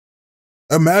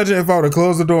Imagine if I would have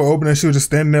closed the door, open, and she was just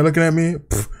standing there looking at me.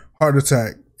 Pff, heart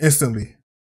attack instantly.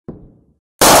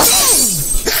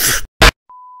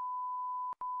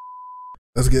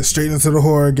 Let's get straight into the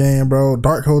horror game, bro.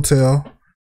 Dark Hotel.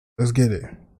 Let's get it.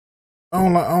 I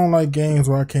don't like games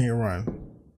where I can't run.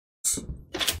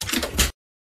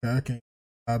 Okay, I can't get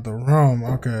out of the room.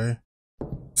 Okay.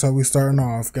 So we starting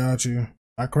off. Got you.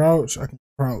 I crouch. I can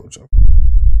crouch.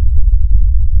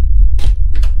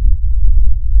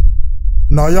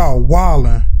 No, y'all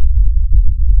wildin'.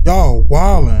 Y'all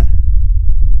wildin'.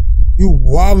 You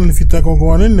wildin' if you think I'm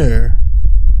going in there.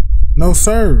 No,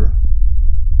 sir.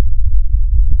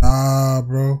 Nah,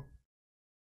 bro.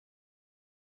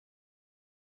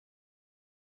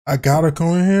 I gotta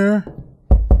come in here.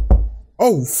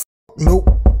 Oh, nope.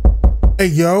 Hey,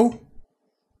 yo.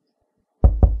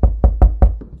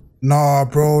 Nah,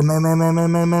 bro.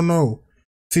 No.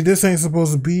 See, this ain't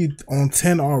supposed to be on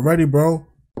 10 already, bro.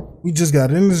 We just got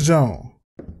in this zone.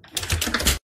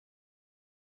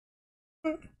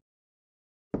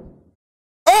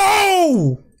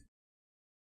 Oh!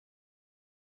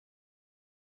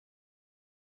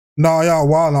 Nah, y'all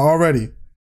wildin'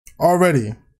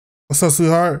 already. What's up,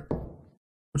 sweetheart?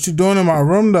 What you doing in my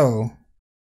room, though?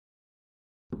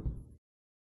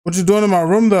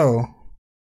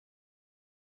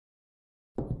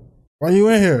 Why you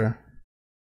in here?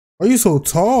 Why you so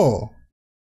tall?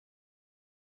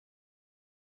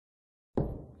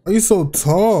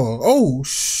 Oh,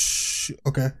 shh.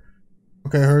 Okay,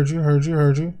 heard you.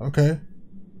 Okay.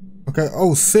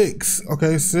 Oh, 6.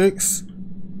 Okay, 6.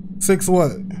 6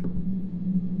 what?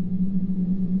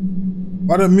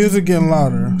 Why the music getting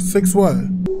louder? 6 what?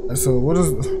 So what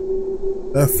is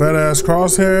that fat ass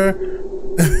crosshair?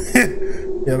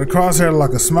 Yeah, the crosshair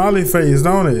like a smiley face,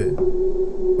 don't it?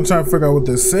 I'm trying to figure out what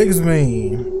this 6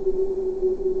 mean.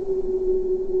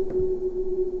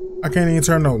 I can't even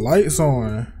turn no lights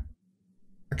on.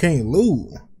 I can't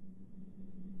loot.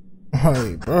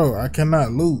 Like, bro, I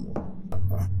cannot loot.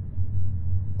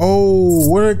 Oh,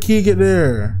 where did the key get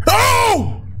there?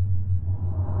 Oh!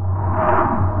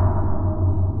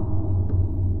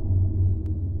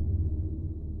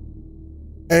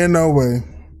 Ain't no way.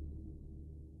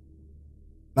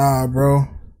 Nah, bro.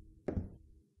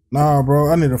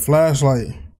 I need a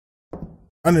flashlight.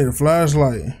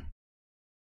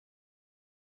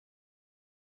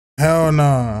 Hell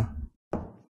nah.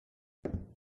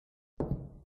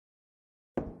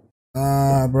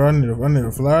 Nah, bro. I need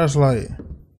a flashlight.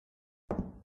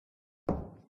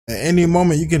 At any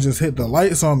moment, you can just hit the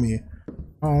lights on me.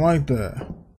 I don't like that.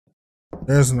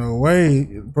 There's no way,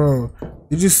 bro.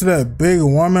 Did you see that big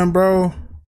woman, bro?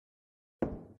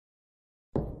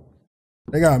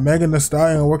 They got Megan Thee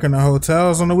Stallion working in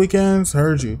hotels on the weekends.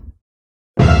 Heard you.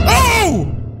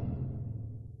 Oh!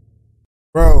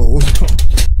 Bro.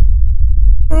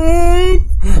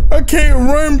 I can't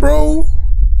run, bro.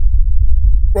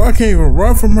 I can't even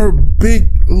run from her big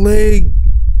leg.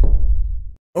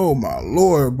 Oh my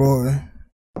lord, boy.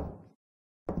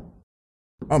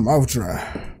 I'm mouth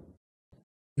dry.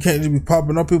 You can't just be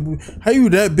popping up people. How you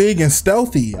that big and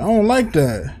stealthy? I don't like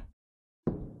that.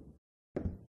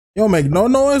 You don't make no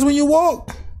noise when you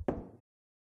walk.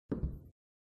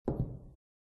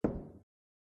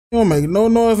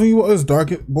 It's dark,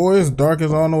 boy. It's dark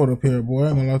as all know up here, boy. I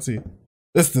ain't gonna lie to you.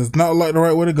 This does not look like the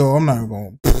right way to go. I'm not even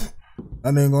gonna. I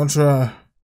ain't gonna try.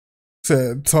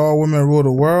 Said tall women rule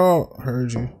the world.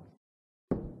 Heard you.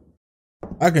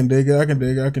 I can dig it.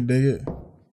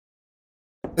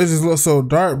 It just looks so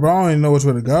dark, bro. I don't even know which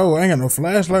way to go. I ain't got no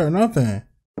flashlight or nothing.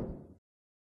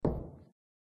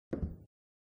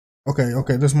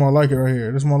 Okay, this more like it right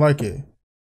here.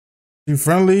 She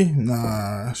friendly?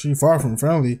 Nah, she far from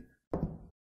friendly.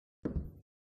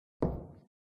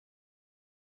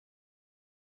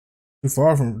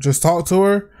 Just talk to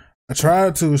her. I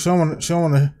tried to. She don't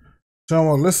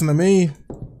wanna listen to me.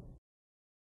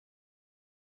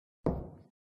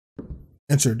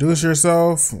 Introduce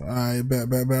yourself. I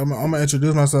bet. I'm gonna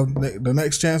introduce myself the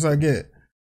next chance I get.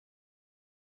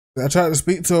 I tried to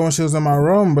speak to her when she was in my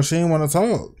room, but she didn't want to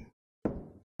talk.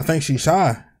 I think she's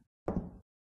shy.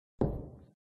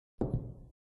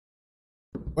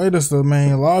 Wait, this is the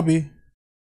main lobby.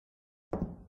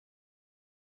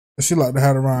 She like to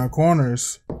hide around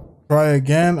corners. Try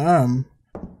again.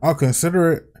 I'll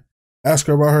consider it. Ask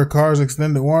her about her car's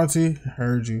extended warranty.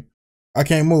 Heard you. I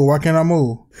can't move. Why can't I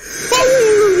move?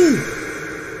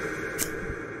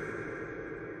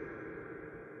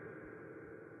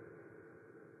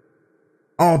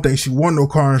 I don't think she want no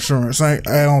car insurance. I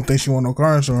don't think she want no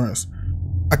car insurance.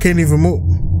 I can't even move.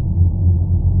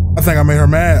 I think I made her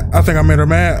mad.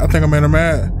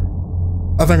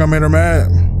 I think I made her mad.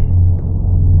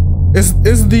 It's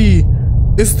the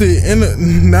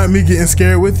not me getting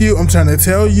scared with you. I'm trying to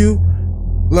tell you.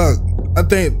 Look, I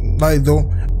think like though,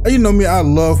 you know me, I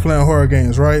love playing horror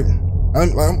games, right?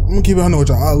 I'm gonna keep it 100 with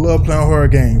y'all. I love playing horror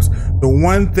games. The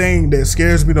one thing that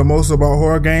scares me the most about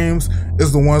horror games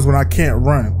is the ones when I can't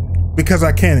run, because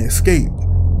I can't escape.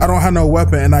 I don't have no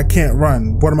weapon and I can't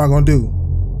run. What am I gonna do? You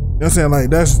know what I'm saying? Like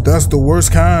that's the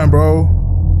worst kind, bro.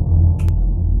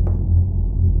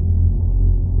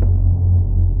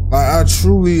 Like I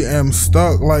truly am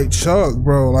stuck like Chuck,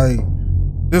 bro. Like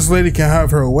this lady can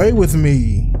have her way with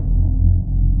me.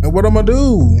 And what am I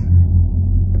do?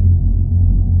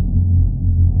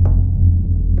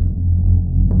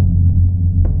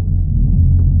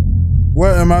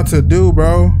 What am I to do,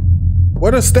 bro?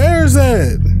 Where the stairs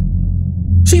at?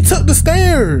 She took the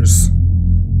stairs.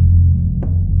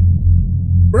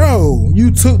 Bro,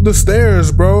 you took the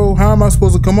stairs, bro. How am I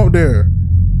supposed to come up there?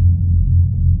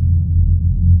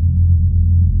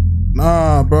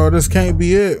 Nah, bro, this can't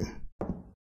be it.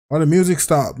 Why the music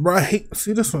stopped? Bro, I hate,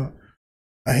 see this one?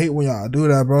 I hate when y'all do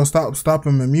that, bro. Stop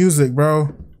stopping the music,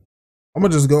 bro. I'm gonna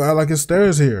just go act like it's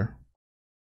stairs here.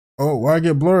 Oh, why I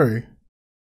get blurry?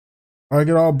 Why I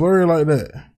get all blurry like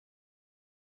that?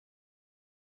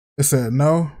 It said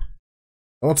no.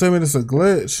 Don't tell me this is a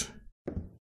glitch.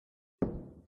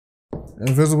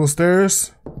 Invisible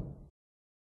stairs?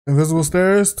 Invisible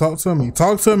stairs? Talk to me.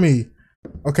 Talk to me.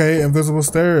 Okay, invisible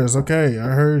stairs. Okay, I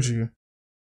heard you.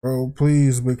 Bro,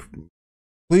 please,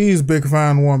 big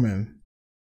fine woman.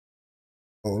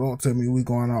 Oh, don't tell me we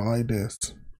going out like this.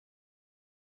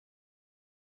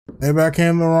 Maybe I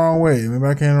came the wrong way. Maybe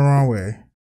I came the wrong way.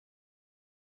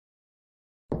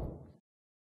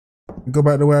 Go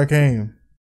back the way I came.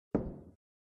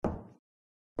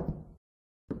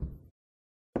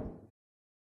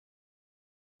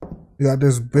 You got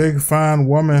this big fine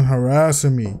woman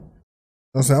harassing me.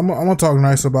 I'm saying I'm gonna talk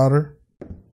nice about her.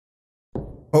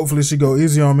 Hopefully she go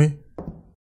easy on me.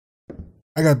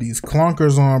 I got these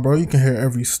clunkers on, bro. You can hear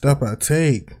every step I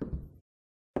take.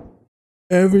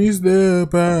 Every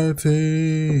step I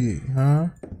take, huh?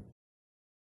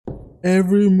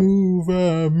 Every move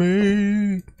I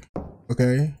make.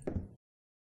 Okay.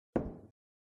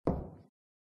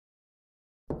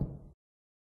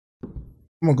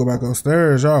 I'm gonna go back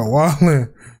upstairs. Y'all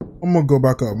wildin'. I'm gonna go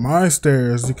back up my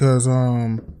stairs because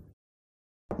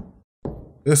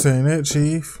this ain't it,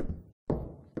 Chief.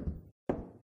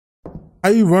 How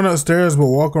you run upstairs but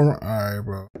walk around? Alright,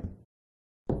 bro.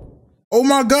 Oh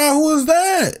my god, who is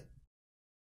that?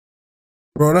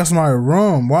 Bro, that's my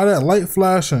room. Why that light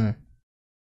flashing?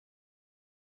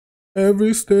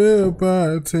 Every step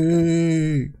I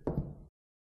take,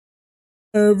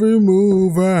 every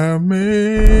move I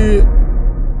make,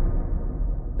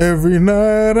 every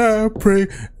night I pray.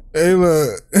 Hey,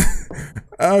 look,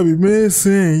 I'll be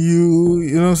missing you.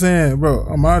 You know what I'm saying? Bro,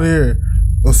 I'm out of here.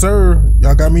 No, sir.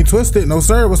 Y'all got me twisted. No,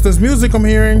 sir. What's this music I'm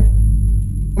hearing?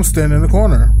 I'm standing in the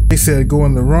corner. They said go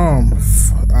in the room.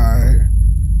 Alright.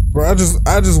 Bro, I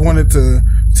just wanted to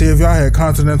see if y'all had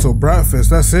continental breakfast.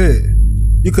 That's it.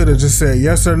 You could have just said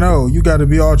yes or no. You got to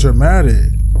be all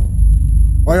dramatic.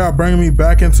 Why y'all bringing me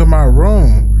back into my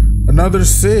room? Another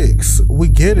 6. We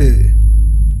get it.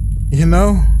 You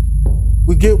know?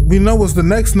 We know what's the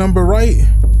next number, right?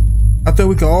 I think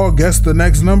we can all guess the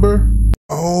next number.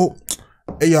 Oh,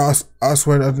 hey y'all, I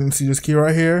swear I didn't see this key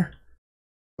right here.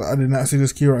 I did not see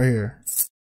this key right here.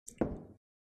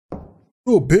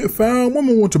 You a bit found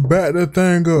woman want to back that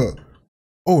thing up.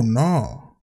 Oh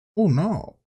no. Oh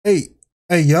no. Hey,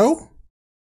 yo.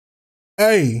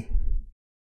 Hey.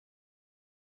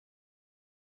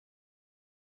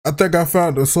 I think I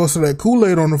found the source of that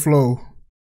Kool-Aid on the floor.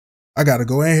 I gotta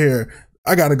go in here.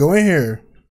 I gotta go in here.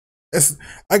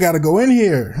 I gotta go in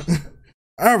here.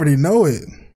 I already know it.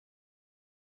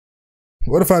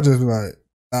 What if I just be like,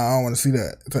 nah, I don't want to see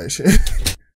that type shit.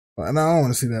 Nah, I don't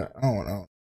want to see that. I don't want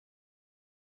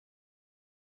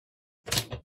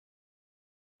to.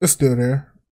 It's still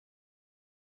there.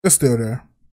 It's still there.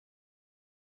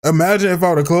 Imagine if I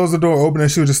would have closed the door, open, and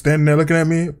she was just standing there looking at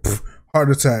me. Pff, heart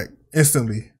attack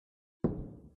instantly.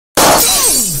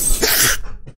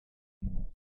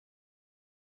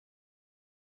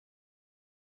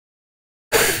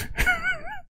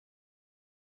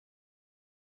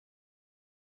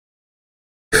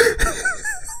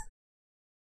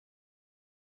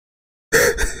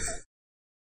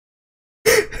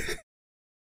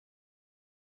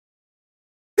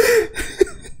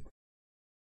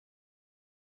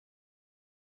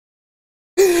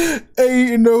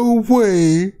 Ain't no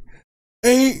way.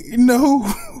 Ain't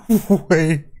no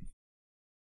way.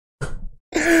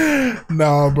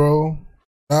 Nah, bro.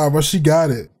 Nah, bro, she got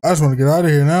it. I just want to get out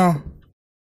of here now.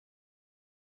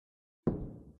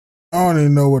 I don't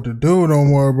even know what to do no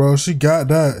more, bro. She got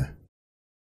that.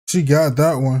 She got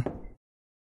that one.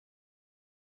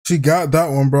 She got that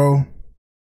one, bro.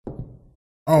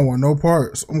 I don't want no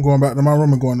parts. I'm going back to my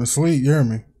room and going to sleep. You hear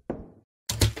me?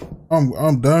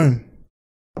 I'm done.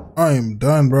 I am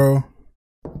done, bro.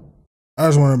 I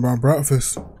just wanted my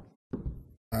breakfast.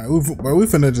 Alright, we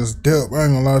finna just dip. I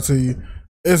ain't gonna lie to you.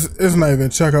 It's not even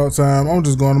checkout time. I'm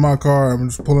just going to my car. I'm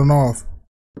just pulling off.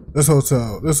 This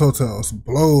hotel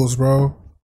blows, bro.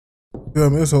 Feel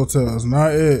me? This hotel is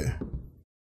not it.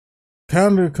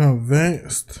 Kinda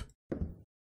convinced.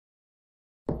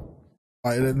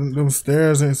 Like them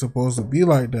stairs ain't supposed to be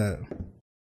like that.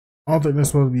 I don't think they're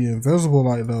supposed to be invisible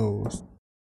like those.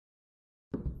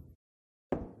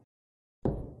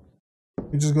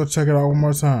 You just go check it out one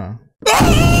more time.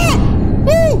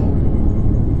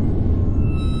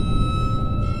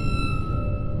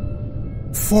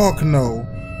 Fuck no.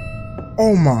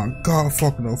 Oh my god,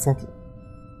 fuck no, fuck no.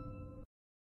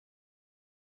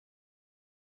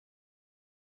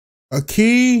 A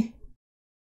key?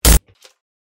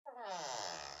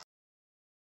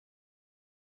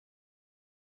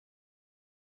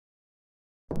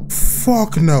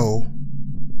 Fuck no.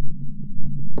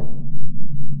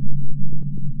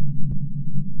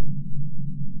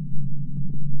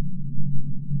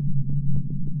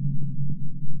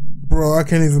 Bro, I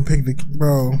can't even pick the,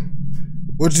 bro.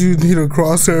 What you need a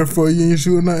crosshair for? You ain't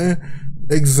shooting nothing?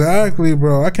 Exactly,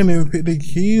 bro. I can't even pick the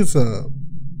keys up.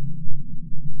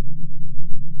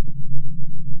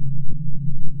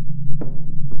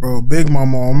 Bro, Big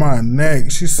Mama on my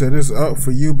neck. She said it's up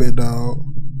for you, big dog.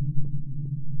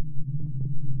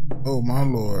 Oh my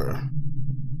lord.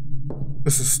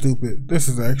 This is stupid. This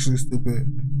is actually stupid.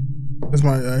 This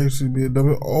might actually be a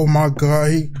double. Oh my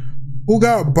god, who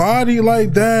got body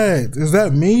like that? Is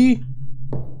that me?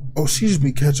 Oh, she just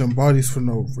be catching bodies for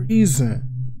no reason.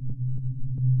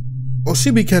 Oh, she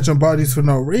be catching bodies for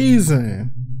no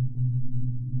reason.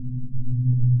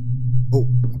 Oh,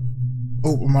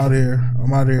 I'm out of here.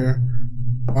 I'm out of here.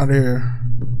 I'm out of here.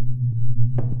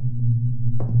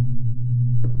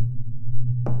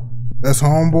 That's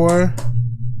homeboy?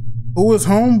 Who is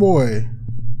homeboy?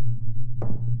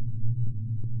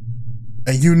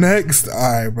 And you next?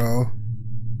 Alright, bro.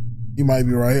 You might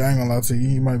be right. I ain't gonna lie to you.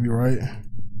 You might be right.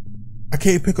 I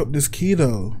can't pick up this key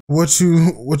though. What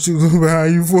you look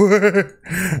behind you for?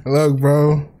 Look,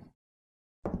 bro.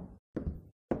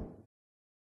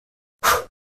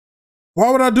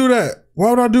 Why would I do that? Why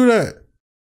would I do that?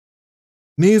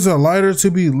 Needs a lighter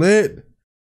to be lit.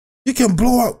 You can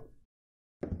blow up.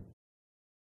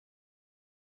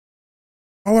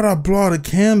 Why would I blow out a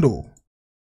candle?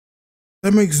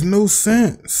 That makes no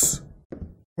sense.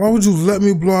 Why would you let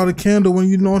me blow out a candle when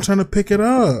you know I'm trying to pick it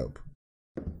up?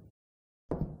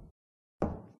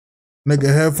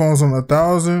 Nigga, headphones on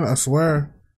 1,000, I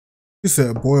swear. He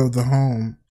said, boy of the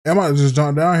home. I might just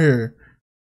jump down here.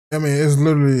 I mean, it's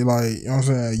literally like, you know what I'm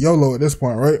saying, YOLO at this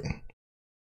point, right? I'm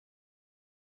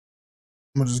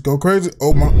gonna just go crazy.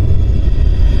 Oh my.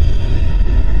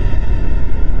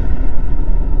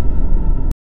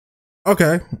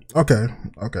 Okay.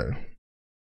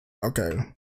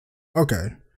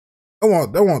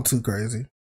 That wasn't too crazy.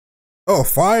 Oh,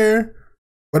 fire.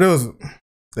 But it was,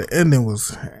 the ending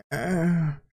was,